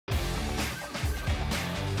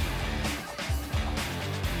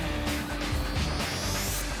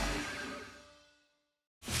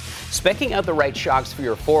Specking out the right shocks for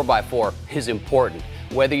your 4x4 is important.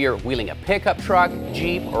 Whether you're wheeling a pickup truck,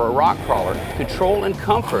 Jeep, or a rock crawler, control and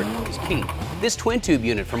comfort is key. This twin tube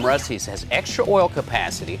unit from Rustys has extra oil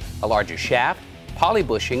capacity, a larger shaft, poly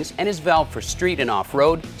bushings, and is valved for street and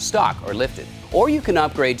off-road, stock or lifted. Or you can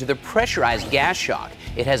upgrade to the pressurized gas shock.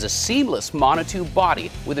 It has a seamless monotube body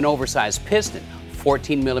with an oversized piston,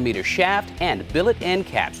 14mm shaft, and billet end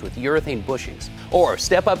caps with urethane bushings. Or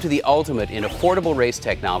step up to the ultimate in affordable race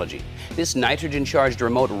technology. This nitrogen-charged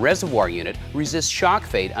remote reservoir unit resists shock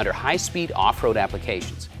fade under high-speed off-road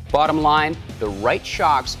applications. Bottom line, the right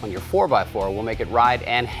shocks on your 4x4 will make it ride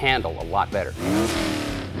and handle a lot better.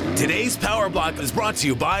 Today's Power Block is brought to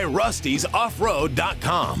you by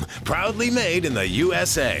RustysOffRoad.com, proudly made in the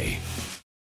USA.